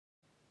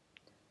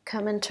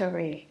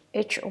Commentary.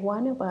 Each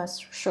one of us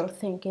should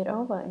think it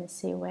over and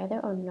see whether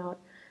or not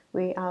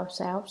we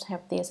ourselves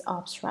have these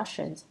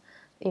obstructions.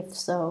 If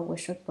so, we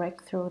should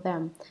break through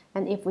them,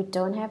 and if we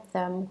don't have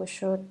them, we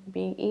should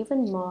be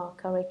even more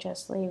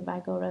courageously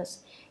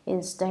vigorous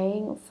in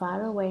staying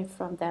far away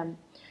from them.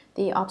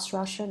 The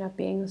obstruction of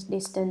being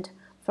distant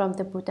from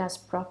the Buddha's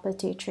proper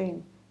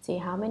teaching. See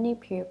how many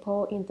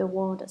people in the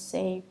world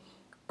say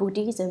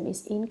Buddhism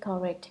is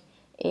incorrect,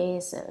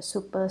 is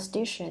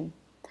superstition.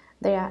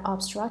 They are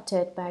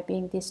obstructed by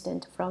being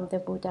distant from the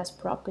Buddha's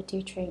proper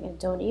teaching and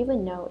don't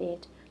even know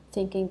it,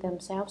 thinking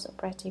themselves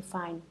pretty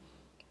fine.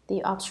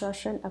 The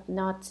obstruction of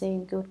not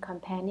seeing good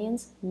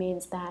companions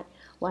means that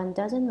one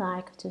doesn't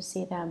like to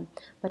see them,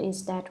 but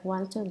instead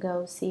wants to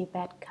go see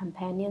bad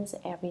companions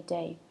every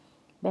day.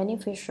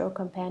 Beneficial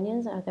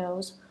companions are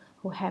those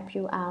who help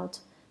you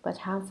out, but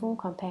harmful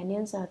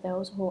companions are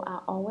those who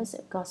are always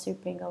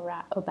gossiping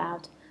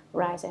about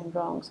rights and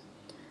wrongs.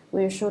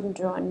 We should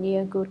draw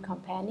near good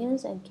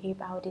companions and keep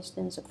our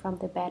distance from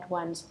the bad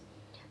ones.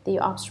 The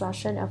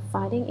obstruction of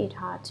finding it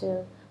hard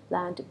to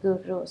plant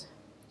good roots.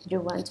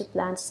 You want to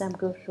plant some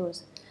good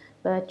roots,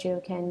 but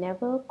you can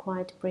never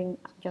quite bring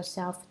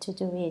yourself to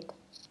do it.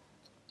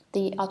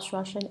 The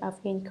obstruction of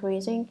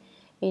increasing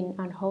in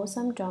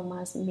unwholesome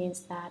dharmas means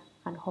that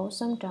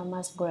unwholesome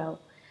dharmas grow.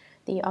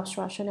 The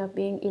obstruction of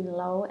being in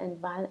low and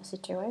violent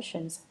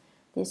situations.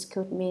 This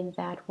could mean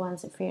that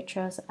one's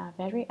features are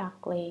very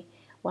ugly.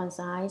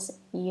 One's eyes,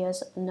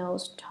 ears,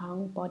 nose,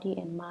 tongue, body,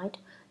 and mind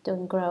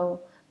don't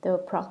grow the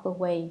proper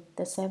way.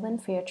 The 7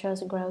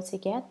 features grow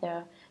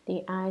together,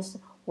 the eyes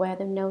where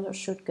the nose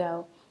should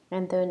go,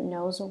 and the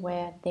nose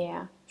where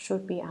there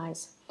should be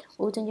eyes.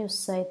 Wouldn't you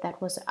say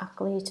that was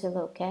ugly to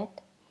look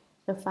at?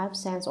 The 5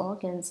 sense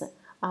organs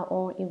are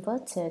all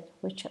inverted,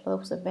 which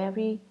looks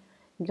very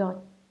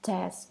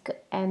grotesque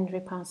and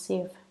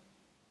repulsive.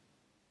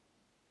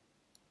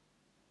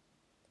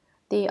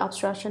 The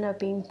obstruction of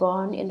being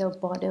born in a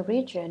border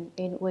region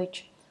in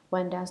which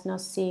one does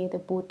not see the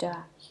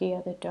Buddha,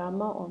 hear the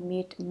Dharma, or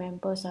meet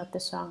members of the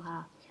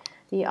Sangha.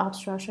 The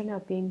obstruction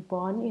of being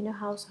born in a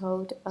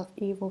household of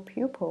evil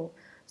people,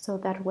 so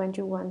that when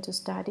you want to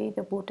study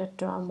the Buddha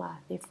Dharma,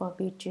 they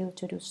forbid you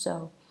to do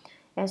so.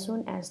 As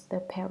soon as the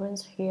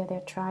parents hear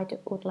their child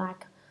would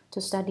like to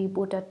study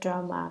Buddha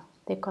Dharma,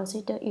 they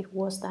consider it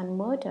worse than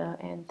murder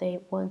and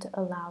they won't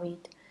allow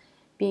it.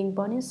 Being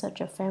born in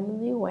such a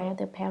family where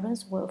the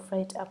parents were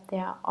afraid of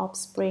their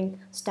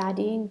offspring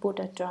studying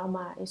Buddha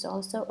Dharma is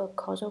also a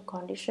causal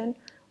condition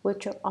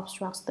which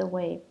obstructs the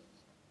way.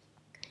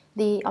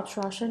 The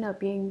obstruction of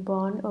being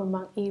born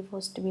among evil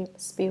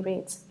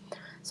spirits.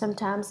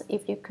 Sometimes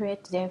if you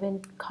create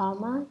deviant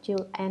karma,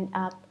 you'll end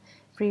up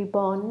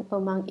reborn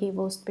among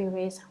evil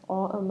spirits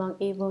or among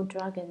evil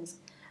dragons.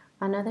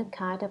 Another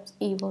kind of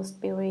evil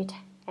spirit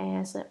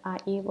are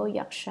evil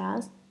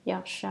yakshas,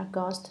 yaksha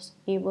ghosts,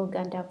 evil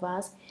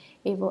gandharvas,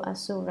 evil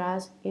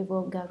asuras,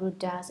 evil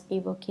garudas,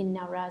 evil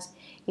kinnaras,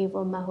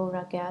 evil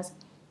mahuragas,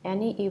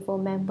 any evil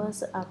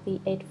members of the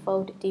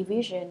Eightfold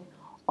Division,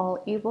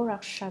 or evil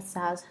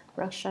rakshasas,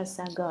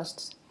 rakshasa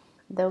ghosts.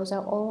 Those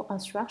are all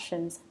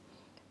obstructions.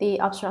 The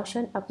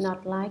obstruction of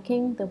not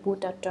liking the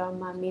Buddha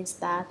Dharma means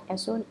that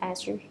as soon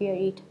as you hear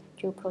it,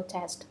 you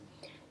protest.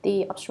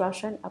 The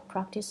obstruction of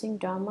practicing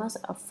dharmas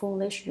of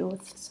foolish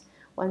youths,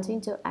 wanting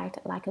to act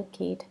like a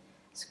kid,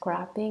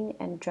 scrapping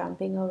and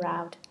jumping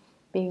around,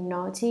 being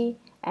naughty,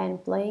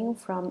 and playing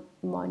from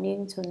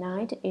morning to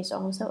night is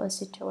also a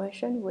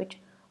situation which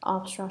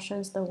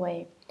obstructions the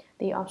way.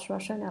 The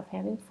obstruction of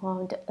having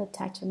formed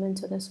attachment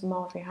to the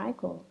small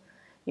vehicle.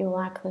 You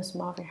like the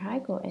small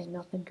vehicle and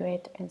not the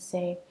great, and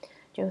say,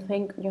 you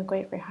think your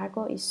great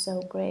vehicle is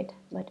so great,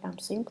 but I'm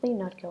simply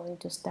not going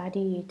to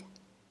study it.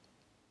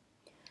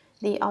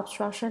 The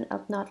obstruction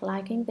of not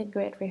liking the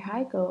great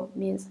vehicle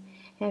means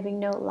having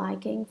no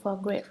liking for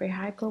great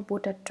vehicle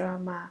Buddha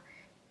Dharma.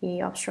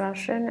 The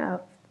obstruction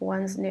of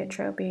one's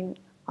nature being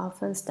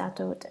often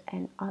startled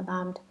and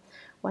alarmed.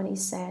 One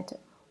is sad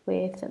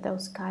with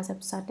those kinds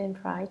of sudden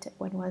fright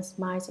when one's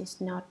mind is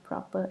not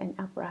proper and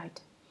upright.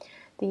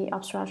 The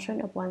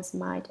obstruction of one's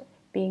mind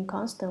being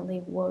constantly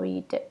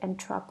worried and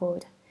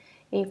troubled.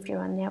 If you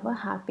are never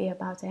happy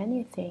about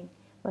anything,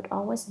 but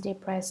always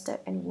depressed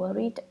and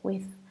worried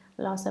with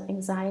lots of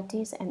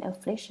anxieties and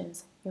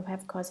afflictions, you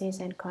have causes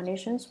and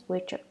conditions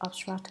which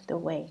obstruct the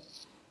way.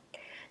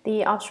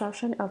 The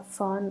obstruction of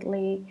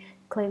fondly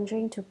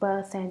clinging to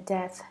birth and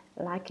death,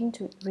 liking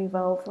to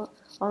revolve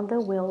on the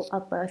wheel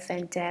of birth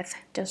and death,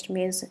 just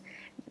means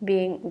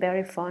being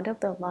very fond of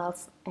the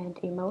love and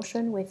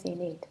emotion within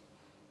it.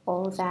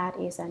 All that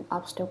is an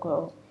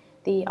obstacle.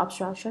 The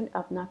obstruction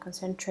of not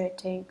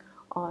concentrating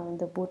on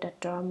the Buddha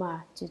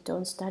Dharma. You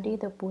don't study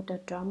the Buddha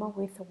Dharma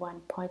with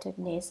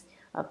one-pointedness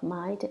of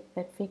mind.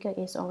 That figure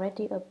is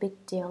already a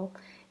big deal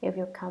if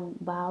you come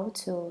bow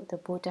to the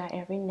Buddha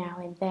every now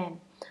and then.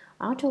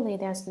 Actually,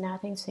 there's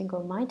nothing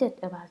single-minded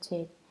about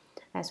it.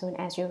 As soon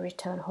as you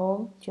return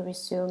home, you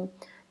resume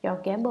your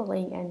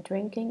gambling and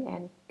drinking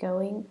and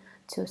going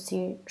to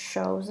see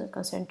shows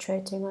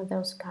concentrating on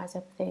those kinds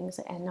of things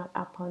and not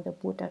upon the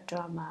Buddha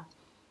Dharma.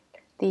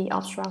 The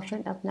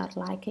obstruction of not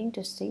liking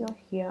to see or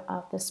hear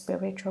of the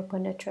spiritual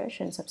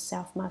penetrations of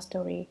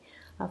self-mastery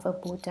of a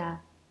Buddha.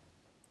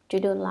 You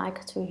don't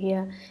like to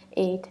hear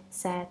it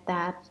said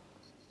that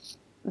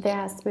there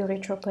are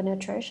spiritual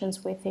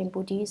penetrations within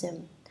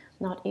Buddhism,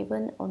 not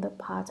even on the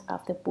part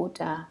of the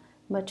Buddha,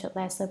 much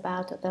less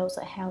about those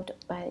held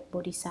by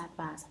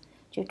Bodhisattvas.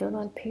 You don't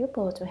want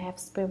people to have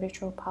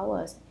spiritual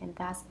powers, and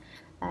that's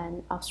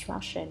an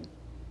obstruction.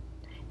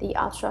 The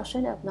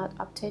obstruction of not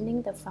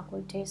obtaining the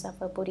faculties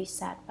of a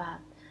Bodhisattva.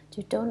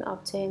 You don't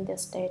obtain the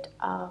state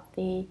of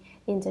the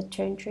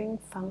interchanging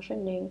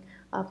functioning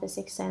of the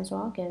six sense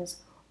organs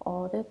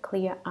or the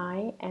clear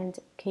eye and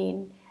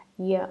keen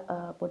ear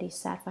a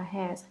Bodhisattva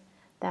has.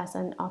 That's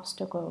an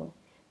obstacle.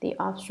 The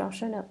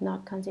obstruction of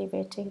not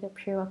cultivating the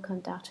pure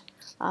conduct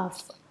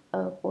of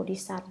a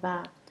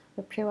Bodhisattva.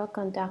 The pure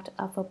conduct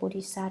of a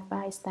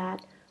Bodhisattva is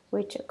that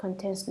which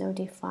contains no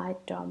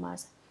defiled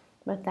dharmas,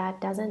 but that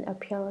doesn't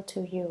appeal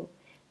to you.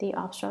 The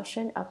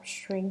obstruction of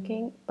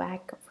shrinking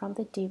back from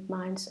the deep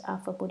minds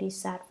of a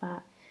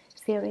Bodhisattva,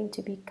 fearing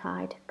to be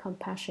kind,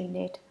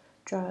 compassionate,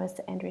 just,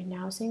 and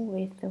renouncing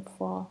with the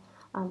four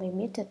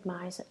unlimited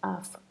minds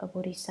of a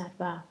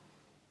Bodhisattva.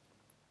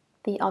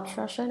 The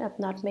obstruction of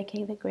not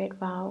making the great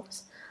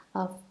vows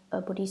of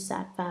a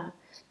Bodhisattva.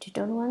 You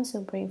don't want to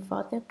bring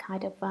forth the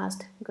kind of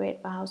vast,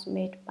 great vows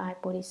made by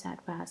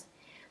Bodhisattvas.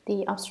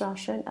 The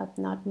obstruction of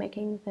not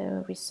making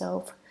the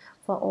resolve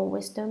for all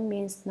wisdom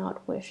means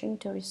not wishing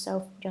to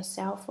resolve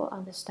yourself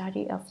on the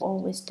study of all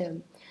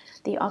wisdom.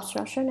 The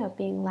obstruction of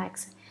being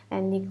lax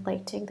and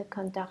neglecting the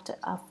conduct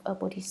of a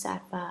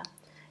Bodhisattva.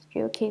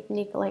 You keep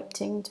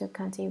neglecting to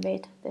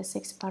cultivate the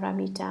 6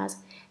 paramitas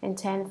and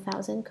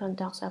 10,000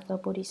 conducts of a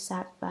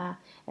Bodhisattva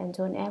and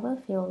don't ever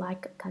feel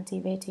like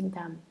cultivating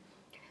them.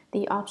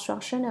 The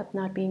obstruction of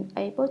not being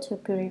able to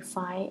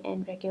purify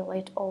and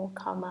regulate all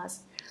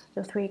karmas,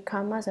 the 3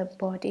 karmas of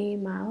body,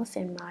 mouth,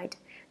 and mind.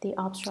 The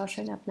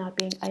obstruction of not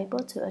being able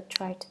to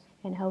attract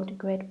and hold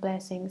great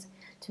blessings,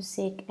 to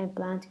seek and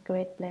plant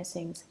great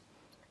blessings.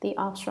 The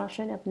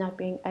obstruction of not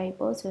being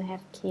able to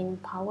have keen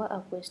power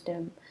of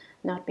wisdom,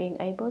 not being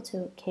able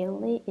to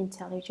keenly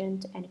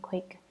intelligent and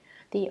quick.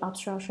 The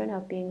obstruction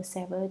of being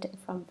severed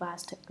from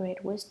vast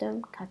great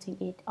wisdom, cutting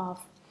it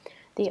off.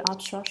 The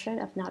obstruction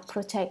of not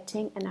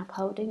protecting and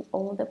upholding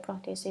all the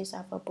practices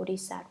of a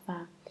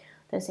Bodhisattva,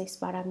 the 6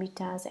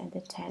 paramitas and the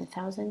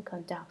 10,000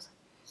 conducts.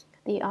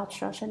 The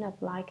obstruction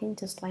of liking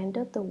to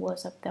slander the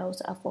words of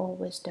those of all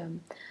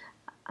wisdom,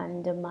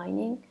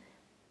 undermining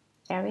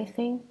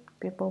everything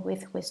people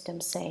with wisdom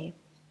say.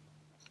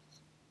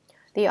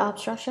 The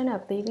obstruction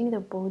of leaving the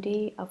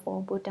Bodhi of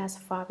all Buddhas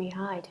far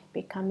behind,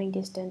 becoming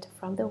distant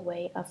from the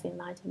way of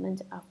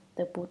enlightenment of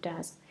the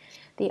Buddhas.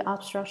 The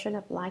obstruction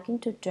of liking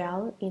to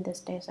dwell in the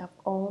states of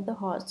all the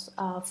hearts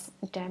of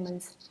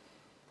demons.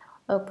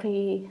 A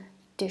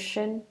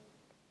prediction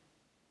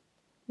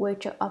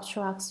which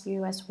obstructs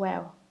you as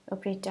well. A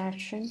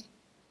prediction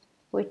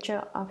which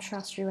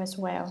obstructs you as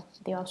well.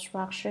 The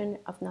obstruction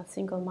of not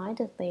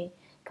single-mindedly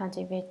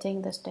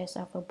cultivating the states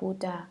of a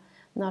Buddha,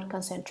 not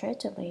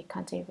concentratedly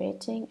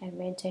cultivating and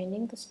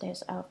maintaining the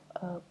states of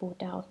a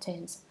Buddha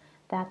obtains.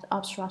 That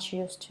obstructs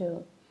you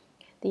too.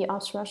 The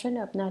obstruction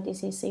of not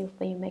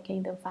decisively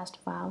making the vast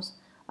vows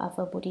of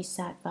a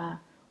Bodhisattva,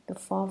 the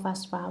 4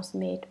 vast vows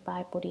made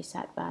by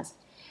Bodhisattvas,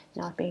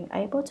 not being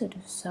able to do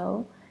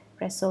so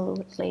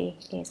resolutely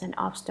is an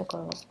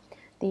obstacle.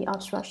 The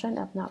obstruction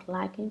of not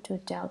liking to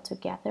dwell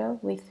together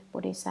with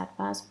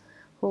Bodhisattvas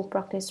who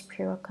practice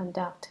pure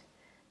conduct.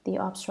 The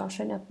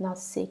obstruction of not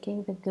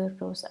seeking the good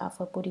roots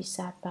of a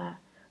Bodhisattva,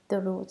 the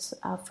roots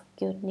of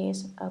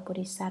goodness a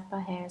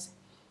Bodhisattva has.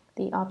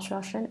 The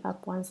obstruction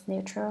of one's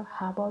nature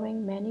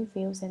harboring many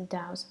views and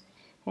doubts,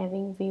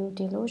 having view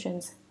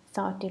delusions,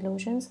 thought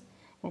delusions,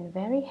 and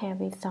very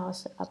heavy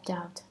thoughts of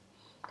doubt.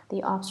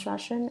 The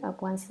obstruction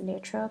of one's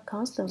nature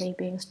constantly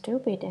being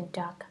stupid and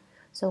dark,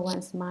 so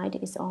one's mind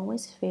is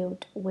always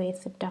filled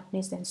with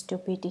darkness and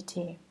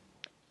stupidity.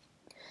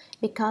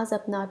 Because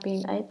of not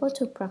being able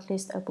to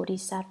practice a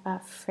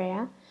Bodhisattva's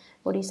fair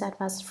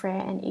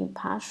and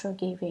impartial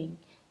giving,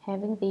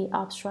 having the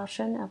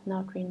obstruction of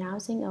not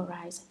renouncing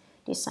arise,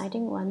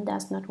 deciding one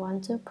does not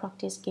want to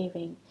practice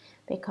giving,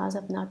 because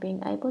of not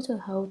being able to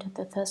hold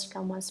the thirst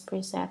from one's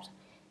precepts,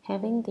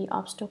 having the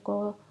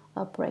obstacle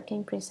of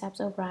breaking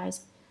precepts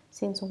arise,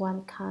 since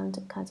one can't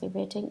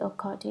cultivating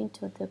according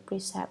to the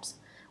precepts,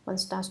 one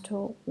starts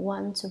to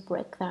want to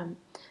break them,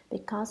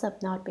 because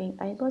of not being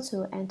able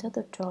to enter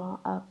the door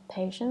of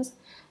patience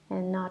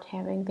and not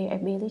having the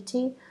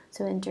ability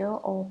to endure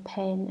all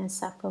pain and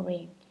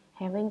suffering,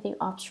 having the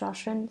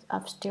obstruction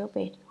of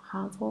stupid,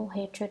 harmful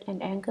hatred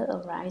and anger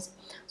arise,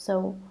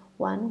 so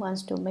one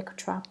wants to make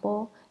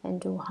trouble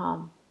and do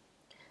harm.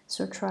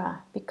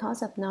 Sutra,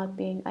 because of not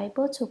being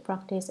able to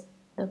practice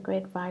the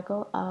great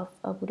vigor of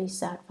a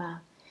Bodhisattva,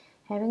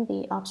 having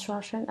the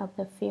obstruction of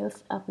the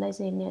filth of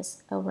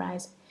laziness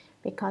arise,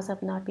 because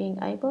of not being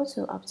able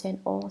to obtain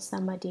all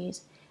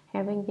samadhis,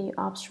 having the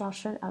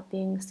obstruction of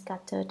being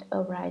scattered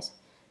arise,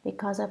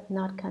 because of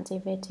not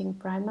cultivating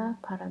Brahma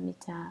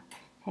Paramita,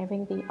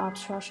 having the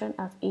obstruction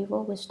of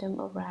evil wisdom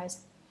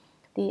arise,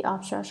 the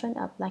obstruction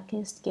of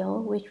lacking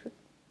skill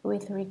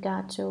with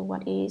regard to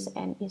what is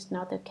and is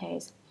not the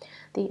case,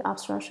 the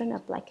obstruction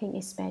of lacking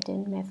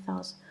expedient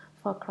methods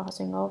for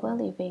crossing over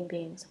living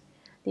beings,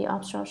 the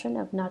obstruction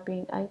of not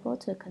being able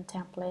to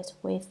contemplate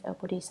with a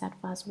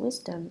bodhisattva's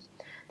wisdom,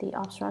 the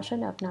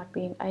obstruction of not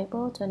being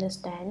able to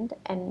understand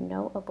and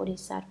know a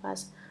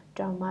bodhisattva's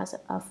dharmas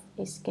of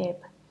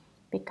escape,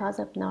 because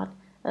of not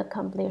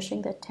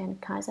accomplishing the 10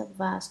 kinds of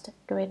vast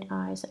great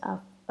eyes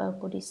of a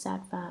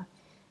bodhisattva,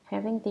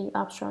 having the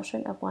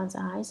obstruction of one's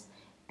eyes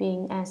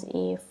being as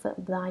if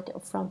blind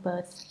from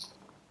birth,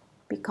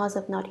 because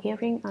of not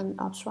hearing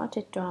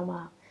unobstructed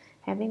Dharma,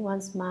 having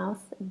one's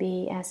mouth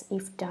be as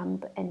if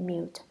dumb and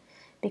mute,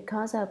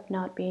 because of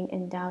not being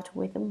endowed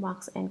with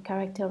marks and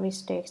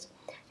characteristics,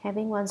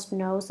 having one's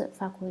nose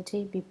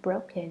faculty be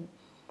broken,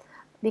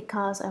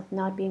 because of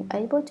not being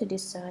able to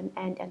discern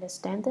and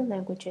understand the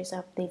languages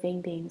of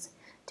living beings,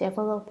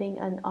 developing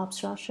an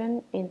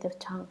obstruction in the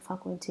tongue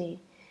faculty,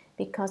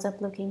 because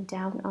of looking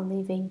down on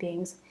living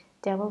beings,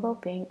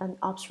 developing an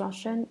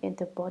obstruction in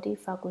the body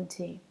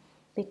faculty,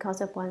 because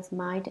of one's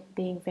mind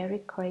being very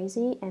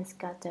crazy and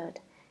scattered,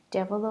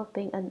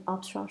 developing an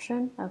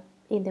obstruction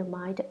in the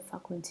mind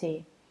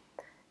faculty.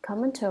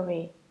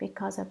 Commentary,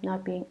 because of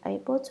not being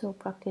able to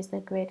practice the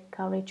great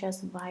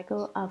courageous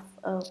vigor of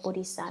a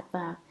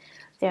bodhisattva,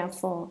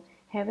 therefore,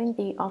 having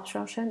the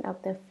obstruction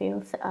of the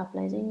filth of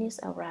laziness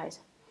arise.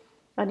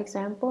 An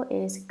example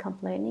is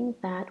complaining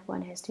that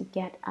one has to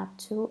get up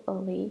too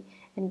early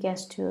and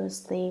gets to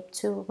sleep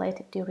too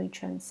late during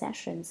Chánh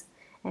sessions,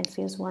 and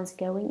feels one's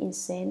going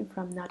insane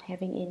from not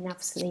having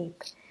enough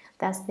sleep.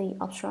 That's the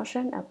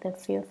obstruction of the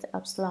filth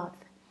of sloth.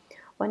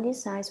 One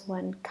decides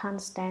one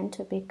can't stand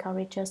to be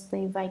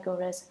courageously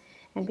vigorous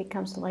and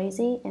becomes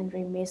lazy and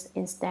remiss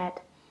instead,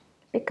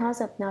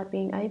 because of not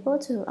being able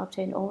to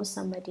obtain all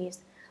samadhis,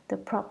 the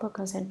proper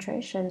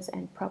concentrations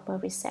and proper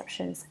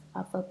receptions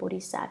of a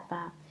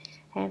bodhisattva,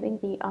 having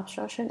the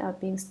obstruction of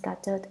being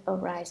scattered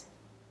arise.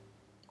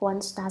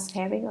 One starts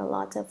having a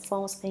lot of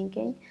false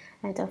thinking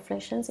and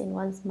afflictions in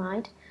one's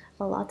mind,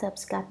 a lot of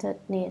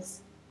scatteredness.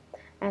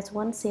 As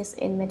one sits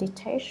in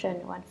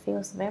meditation, one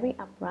feels very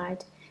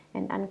upright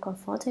and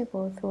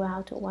uncomfortable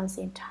throughout one's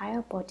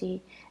entire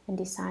body and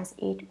decides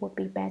it would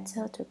be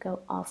better to go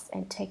off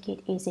and take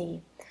it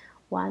easy.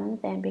 One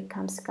then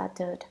becomes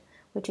scattered,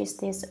 which is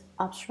this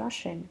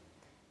obstruction,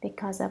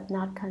 because of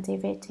not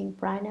cultivating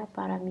Brahma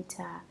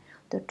Paramita,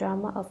 the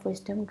Dharma of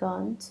wisdom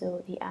gone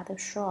to the other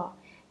shore,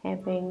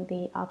 having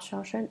the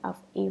obstruction of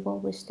evil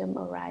wisdom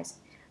arise.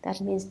 That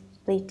means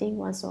pleading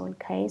one's own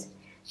case,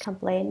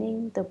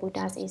 complaining the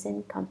Buddha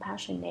isn't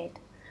compassionate.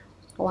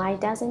 Why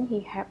doesn't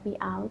he help me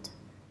out?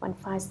 One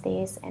finds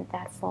this and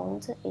that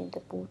fault in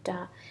the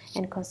Buddha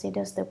and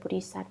considers the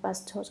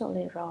Bodhisattvas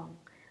totally wrong.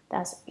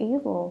 Thus,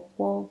 evil,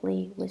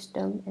 worldly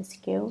wisdom and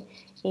skill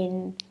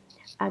in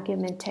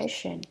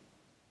argumentation.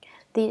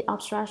 The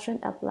obstruction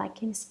of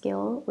lacking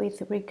skill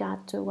with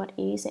regard to what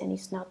is and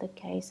is not the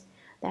case,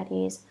 that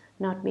is,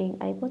 not being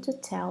able to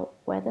tell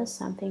whether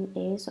something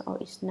is or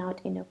is not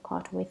in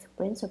accord with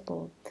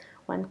principle.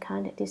 One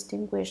can't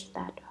distinguish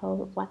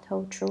what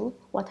holds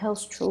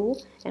true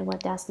and what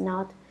does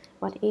not,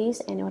 what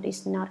is and what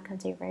is not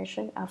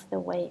cultivation of the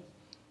way.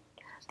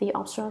 The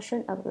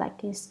obstruction of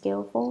lacking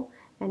skillful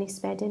and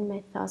expedient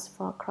methods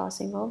for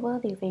crossing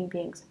over living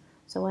beings,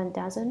 so one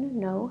doesn't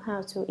know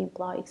how to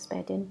employ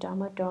expedient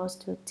Dharma doors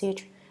to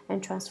teach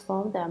and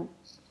transform them.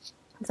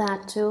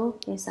 That too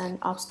is an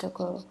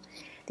obstacle.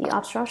 The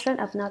obstruction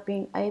of not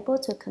being able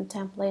to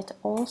contemplate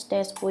all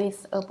states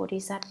with a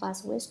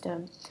bodhisattva's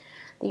wisdom.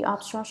 The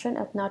obstruction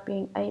of not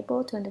being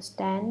able to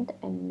understand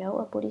and know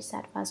a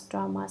bodhisattva's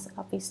dharmas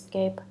of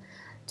escape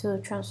to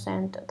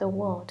transcend the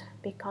world,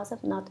 because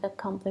of not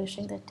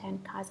accomplishing the 10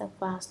 kinds of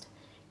vast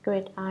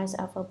great eyes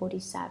of a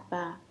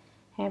bodhisattva,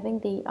 having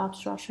the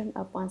obstruction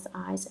of one's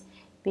eyes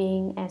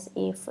being as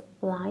if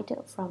blind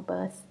from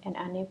birth and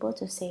unable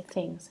to see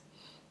things,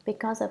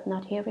 because of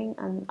not hearing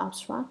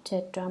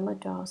unobstructed Dharma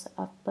doors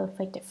of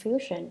perfect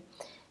fusion,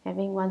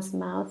 having one's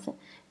mouth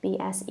be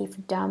as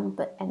if dumb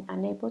and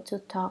unable to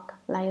talk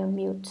like a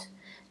mute,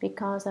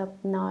 because of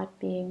not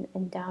being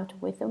endowed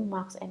with the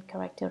marks and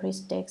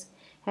characteristics,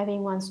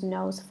 having one's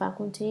nose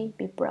faculty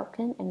be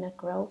broken and not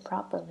grow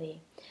properly,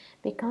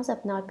 because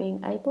of not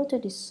being able to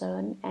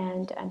discern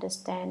and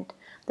understand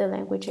the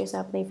languages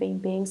of living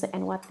beings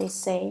and what they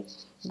say,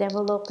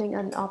 developing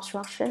an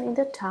obstruction in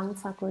the tongue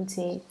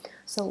faculty,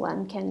 so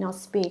one cannot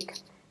speak,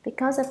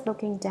 because of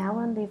looking down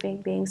on living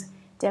beings,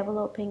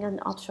 developing an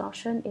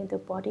obstruction in the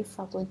body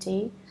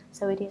faculty,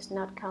 so it is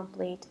not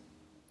complete,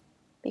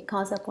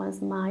 because of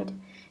one's mind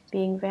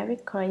being very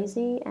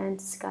crazy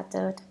and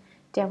scattered,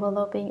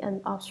 developing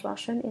an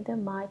obstruction in the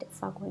mind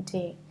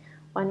faculty.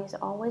 One is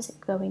always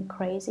going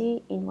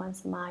crazy in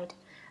one's mind,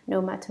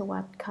 no matter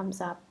what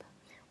comes up.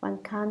 One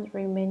can't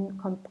remain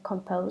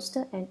composed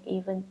and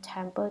even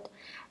tempered,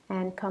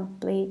 and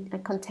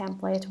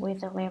contemplate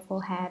with a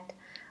level head,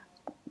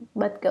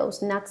 but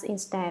goes nuts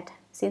instead.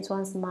 Since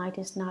one's mind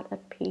is not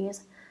at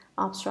peace,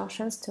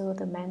 obstructions to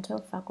the mental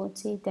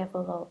faculty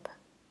develop.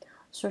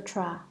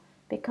 Sutra.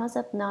 Because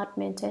of not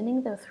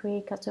maintaining the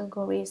three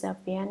categories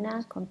of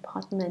Vijnana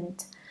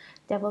comportment,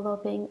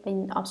 developing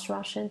an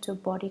obstruction to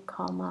body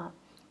karma,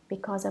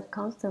 because of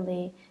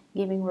constantly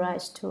giving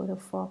rise to the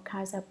four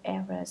kinds of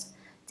errors,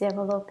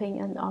 developing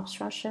an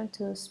obstruction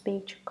to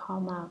speech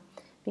karma,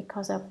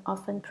 because of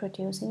often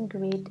producing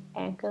greed,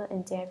 anger,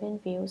 and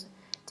deviant views,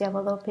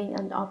 developing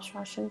an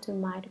obstruction to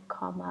mind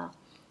karma,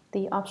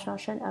 the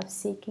obstruction of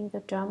seeking the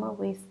Dharma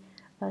with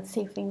a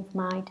thieving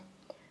mind,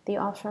 the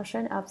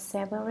obstruction of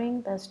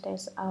severing the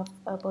states of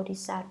a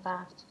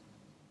bodhisattva,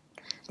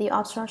 the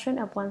obstruction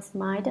of one's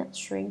mind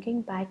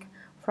shrinking back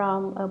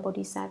from a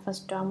bodhisattva's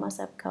dharmas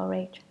of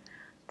courage,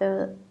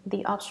 the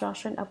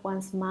obstruction of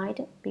one's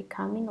mind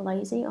becoming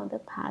lazy on the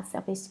path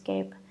of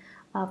escape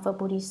of a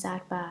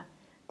bodhisattva,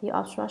 the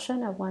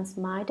obstruction of one's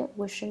mind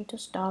wishing to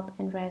stop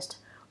and rest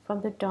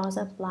from the doors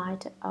of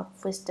light of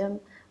wisdom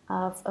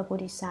of a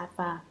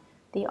bodhisattva,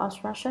 the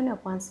obstruction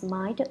of one's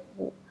mind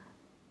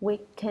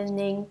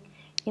weakening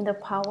in the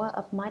power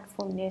of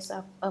mindfulness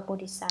of a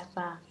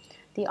bodhisattva,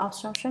 the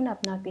obstruction of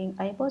not being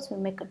able to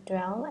make a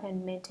dwell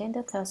and maintain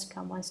the thirst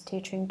of one's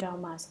teaching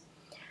dharmas,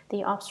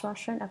 the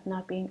obstruction of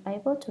not being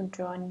able to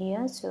draw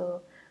near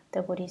to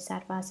the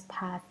bodhisattva's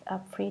path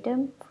of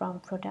freedom from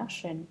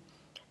production,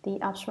 the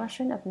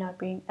obstruction of not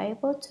being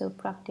able to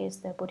practice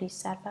the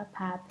bodhisattva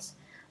paths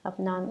of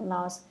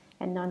non-loss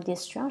and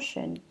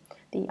non-destruction,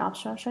 the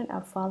obstruction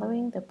of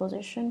following the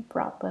position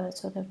proper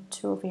to the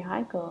true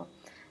vehicle,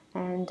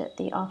 and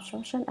the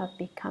obstruction of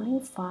becoming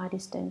far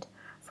distant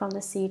from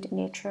the seed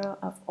nature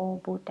of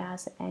all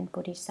Buddhas and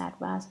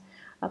Bodhisattvas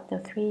of the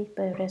three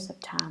periods of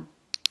time.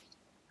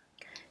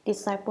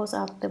 Disciples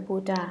of the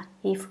Buddha,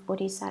 if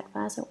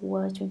Bodhisattvas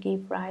were to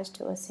give rise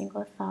to a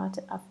single thought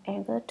of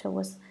anger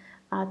towards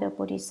other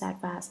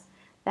Bodhisattvas,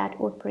 that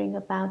would bring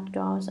about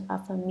draws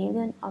of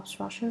 1,000,000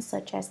 obstructions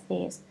such as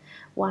this.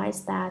 Why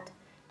is that?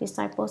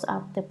 Disciples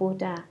of the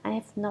Buddha, I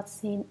have not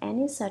seen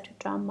any such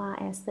drama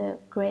as the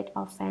great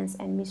offense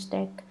and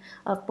mistake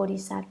of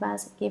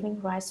Bodhisattvas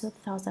giving rise to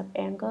thoughts of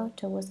anger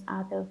towards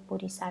other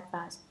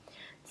Bodhisattvas.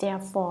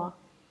 Therefore,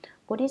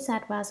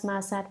 Bodhisattvas,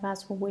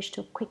 Mahasattvas who wish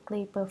to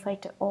quickly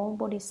perfect all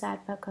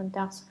Bodhisattva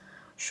conducts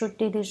should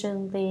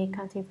diligently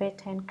cultivate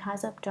 10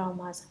 kinds of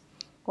dharmas.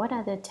 What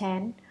are the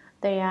 10?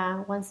 They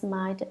are one's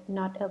mind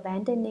not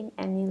abandoning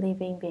any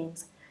living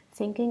beings,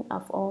 thinking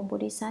of all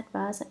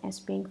Bodhisattvas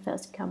as being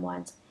first come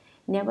ones,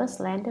 never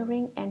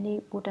slandering any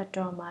Buddha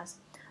dharmas,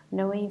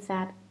 knowing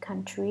that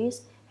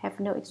countries have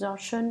no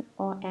exhaustion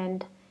or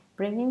end,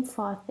 bringing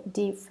forth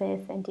deep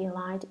faith and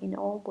delight in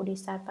all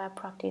Bodhisattva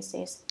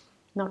practices,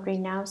 not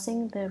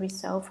renouncing the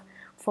resolve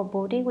for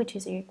Bodhi which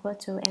is equal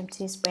to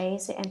empty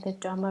space and the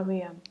Dharma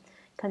realm,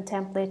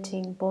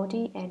 contemplating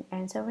Bodhi and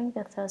entering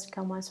the thirst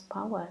come one's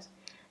powers,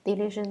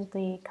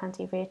 diligently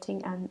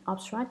cultivating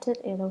unobstructed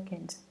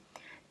eloquence,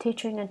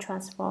 teaching and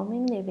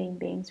transforming living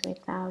beings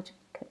without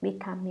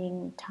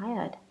becoming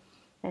tired,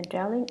 and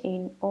dwelling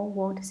in all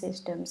world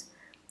systems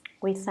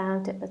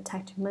without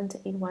attachment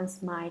in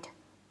one's mind.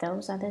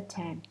 Those are the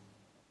 10.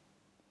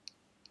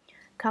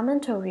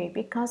 Commentary.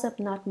 Because of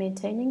not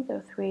maintaining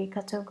the three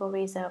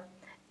categories of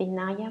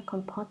Vinaya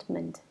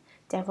comportment,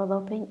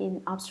 developing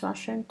in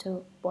obstruction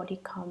to body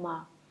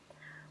karma.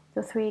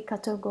 The three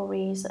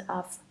categories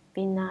of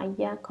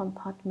Vinaya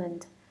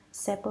comportment: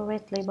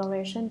 separate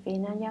liberation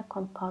Vinaya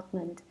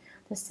comportment,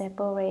 the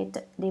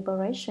separate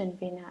liberation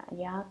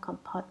Vinaya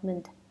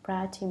comportment,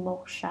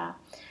 Pratimoksha,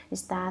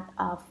 is that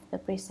of the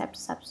precept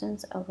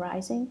substance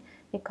arising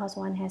because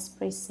one has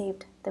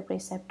perceived the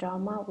precept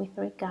Dharma with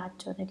regard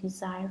to the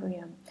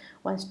desirium,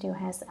 one still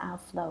has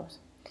outflows.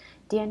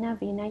 Dhyana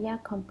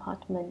Vinaya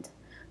comportment,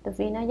 the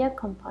Vinaya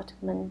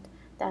comportment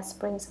that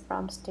springs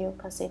from still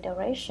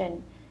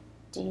consideration,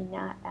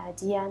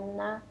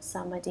 Dhyana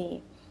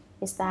Samadhi,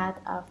 is that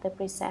of the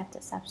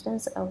precept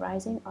substance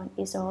arising on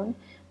its own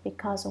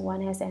because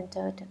one has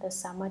entered the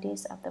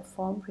samadhis of the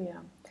form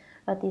realm.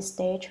 At this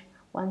stage,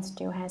 one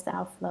still has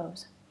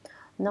outflows.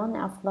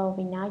 Non-outflow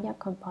Vinaya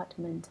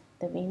comportment,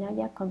 the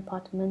Vinaya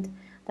comportment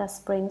that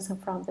springs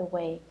from the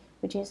way,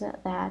 which is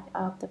that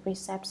of the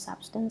precept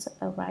substance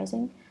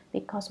arising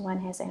because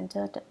one has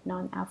entered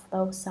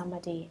non-outflow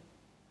samadhi.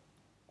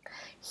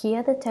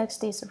 Here the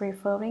text is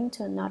referring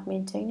to not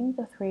maintaining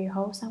the three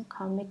wholesome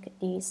karmic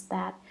deeds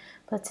that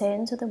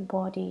pertain to the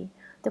body,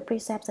 the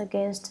precepts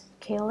against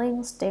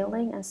killing,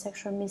 stealing, and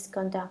sexual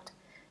misconduct,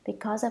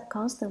 because of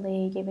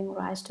constantly giving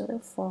rise to the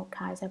four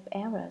kinds of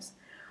errors,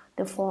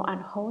 the four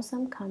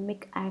unwholesome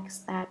karmic acts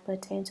that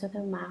pertain to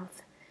the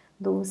mouth,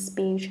 loose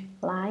speech,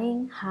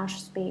 lying, harsh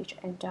speech,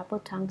 and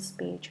double-tongued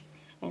speech,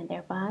 and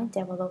thereby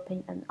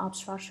developing an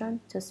obstruction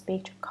to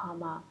speech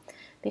karma,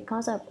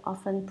 because of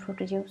often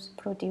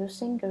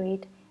producing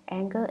greed,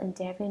 anger, and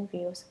deviant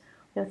views,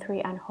 the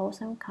three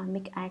unwholesome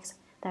karmic acts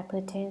that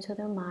pertain to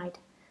the mind,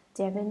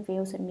 deviant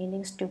views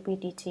meaning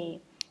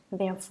stupidity.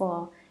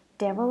 Therefore,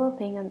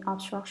 developing an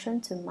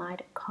obstruction to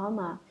mind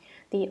karma,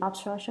 the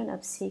obstruction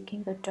of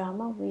seeking the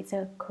Dharma with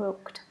a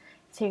crooked,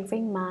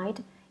 thieving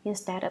mind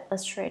instead of a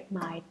straight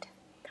mind.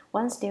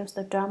 One steals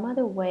the Dharma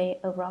the way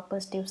a robber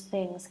steals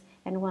things,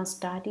 and one's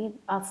study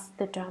of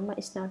the Dharma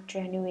is not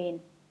genuine.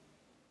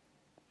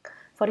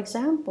 For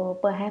example,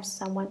 perhaps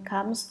someone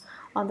comes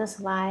on the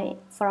slide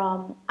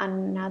from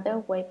another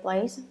way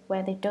place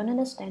where they don't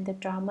understand the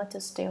Dharma to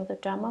steal the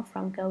Dharma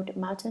from Gold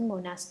Mountain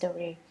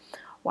Monastery.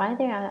 While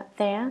they are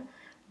there,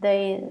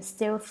 they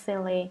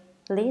stealthily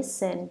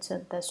listen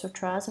to the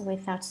sutras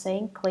without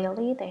saying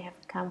clearly they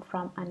have come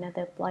from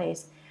another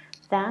place.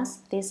 Thus,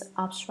 this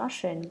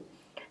obstruction,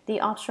 the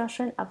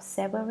obstruction of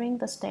severing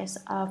the states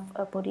of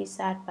a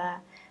bodhisattva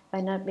by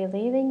not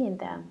believing in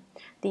them,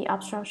 the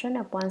obstruction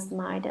of one's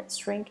mind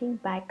shrinking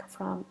back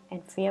from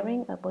and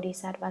fearing a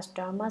bodhisattva's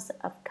dharmas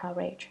of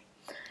courage.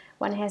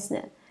 One has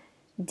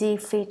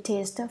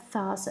defeatist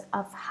thoughts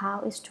of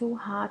how it's too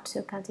hard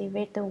to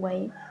cultivate the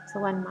way,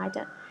 so one might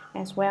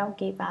as well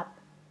give up,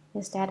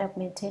 instead of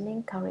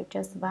maintaining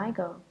courageous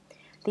vigor.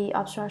 The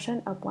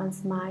obstruction of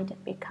one's mind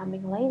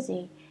becoming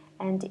lazy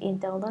and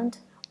indolent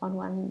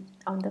on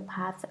the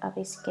path of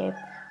escape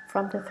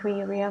from the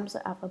three realms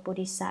of a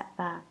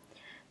bodhisattva.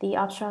 The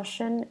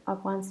obstruction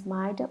of one's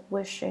mind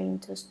wishing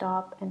to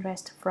stop and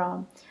rest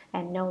from,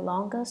 and no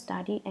longer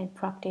study and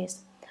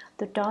practice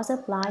the doors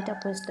of light of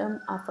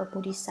wisdom of a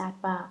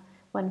bodhisattva,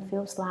 one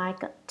feels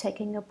like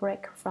taking a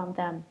break from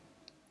them.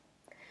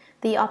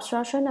 The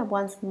obstruction of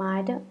one's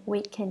mind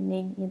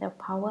weakening in the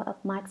power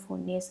of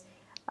mindfulness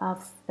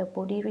of the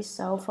Bodhi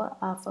resolve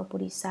of a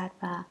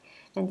bodhisattva,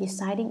 and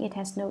deciding it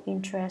has no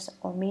interest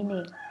or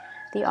meaning.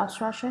 The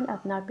obstruction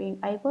of not being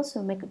able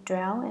to make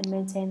dwell and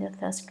maintain the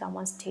third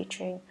Karma's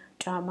teaching,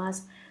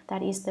 dharmas,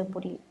 that is the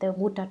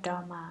Buddha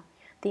Dharma.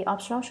 The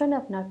obstruction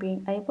of not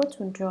being able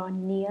to draw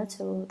near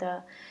to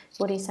the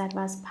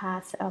Bodhisattva's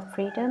path of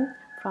freedom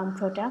from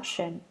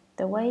production,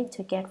 the way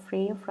to get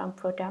free from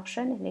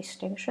production and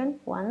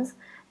extinction once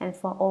and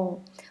for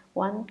all.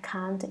 One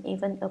can't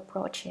even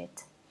approach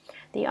it.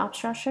 The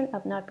obstruction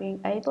of not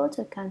being able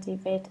to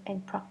cultivate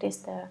and practice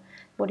the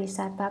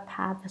Bodhisattva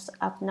paths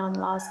of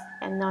non-loss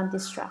and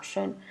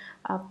non-destruction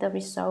of the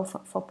resolve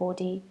for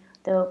Bodhi,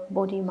 the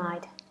Bodhi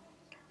mind.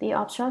 The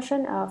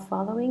obstruction of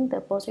following the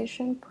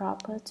position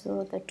proper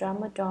to the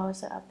Dharma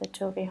doors of the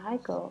two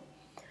vehicles.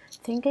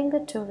 Thinking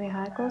the two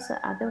vehicles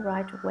are the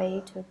right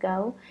way to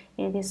go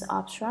in this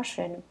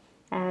obstruction,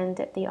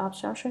 and the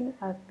obstruction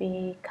of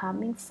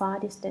becoming far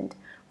distant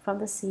from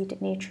the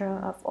seed nature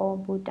of all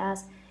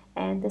Buddhas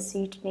and the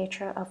seed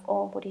nature of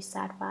all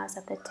Bodhisattvas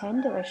of the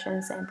 10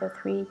 directions and the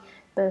 3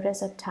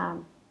 periods of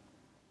time.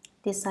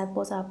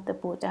 Disciples of the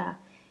Buddha.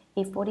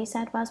 If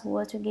Bodhisattvas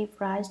were to give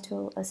rise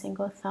to a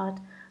single thought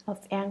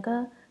of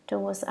anger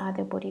towards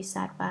other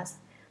Bodhisattvas,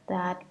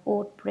 that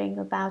would bring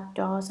about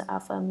doors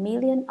of a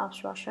million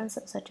obstructions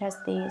such as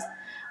these.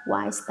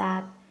 Why is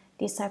that?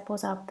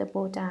 Disciples of the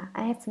Buddha,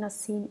 I have not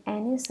seen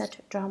any such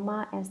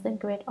drama as the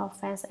great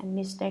offense and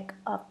mistake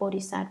of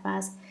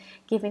Bodhisattvas,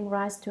 giving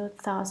rise to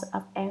thoughts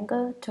of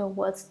anger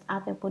towards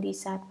other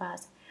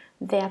Bodhisattvas.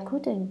 There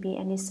couldn't be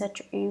any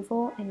such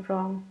evil and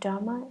wrong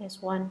dharma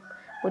as one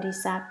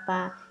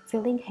Bodhisattva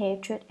feeling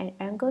hatred and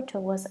anger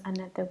towards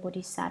another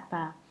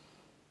Bodhisattva.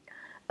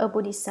 A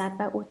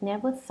Bodhisattva would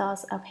never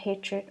thought of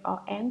hatred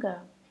or anger.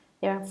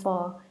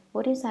 Therefore,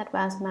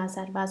 Bodhisattvas,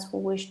 Mahasattvas who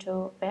wish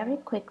to very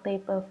quickly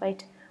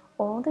perfect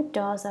all the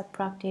doors of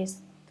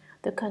practice,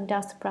 the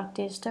conduct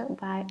practiced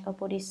by a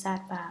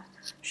Bodhisattva,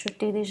 should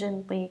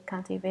diligently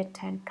cultivate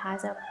 10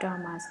 kinds of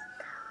dharmas.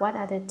 What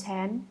are the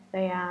 10?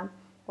 They are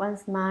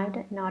one's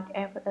mind not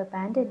ever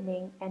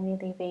abandoning any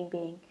living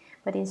being,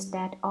 but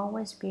instead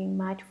always being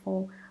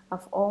mindful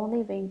of all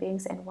living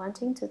beings and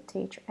wanting to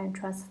teach and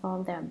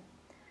transform them.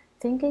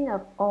 Thinking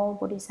of all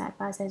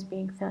Bodhisattvas as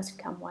being third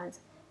come ones,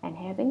 and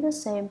having the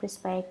same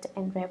respect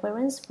and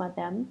reverence for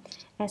them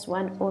as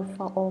one would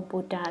for all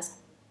Buddhas.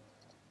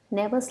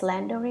 Never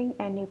slandering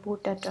any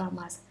Buddha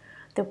dharmas,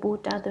 the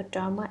Buddha, the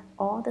Dharma,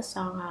 or the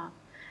Sangha,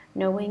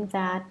 knowing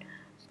that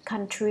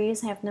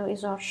countries have no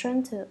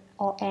exhaustion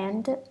or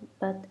end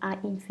but are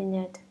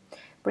infinite,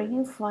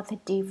 bringing forth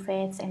deep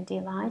faith and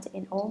delight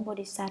in all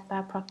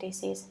Bodhisattva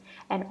practices,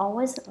 and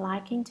always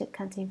liking to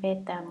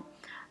cultivate them,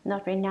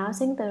 not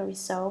renouncing the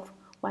resolve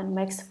one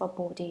makes for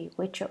Bodhi,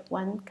 which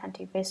one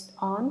cultivates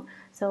on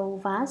so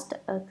vast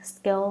a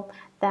scale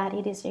that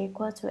it is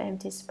equal to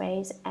empty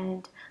space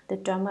and the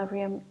Dharma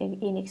realm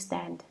in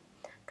extent.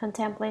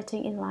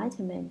 Contemplating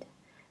enlightenment,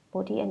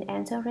 Bodhi, and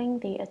entering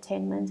the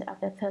attainment of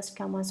the third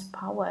Karma's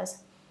powers,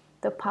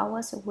 the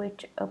powers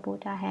which a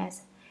Buddha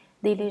has,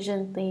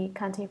 diligently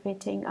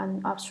cultivating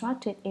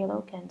unobstructed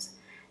eloquence,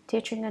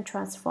 teaching and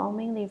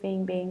transforming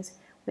living beings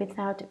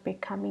without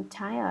becoming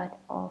tired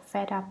or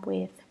fed up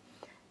with,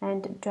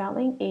 and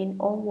dwelling in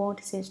all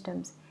world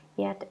systems,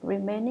 yet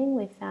remaining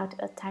without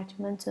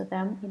attachment to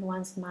them in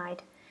one's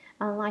mind,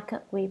 unlike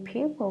we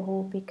people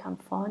who become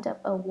fond of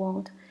a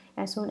world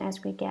as soon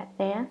as we get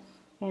there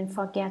and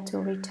forget to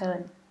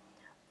return.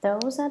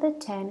 Those are the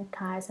 10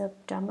 kinds of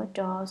Dharma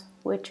doors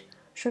which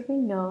should be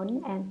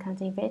known and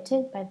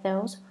cultivated by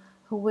those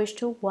who wish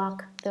to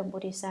walk the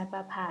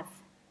Bodhisattva path.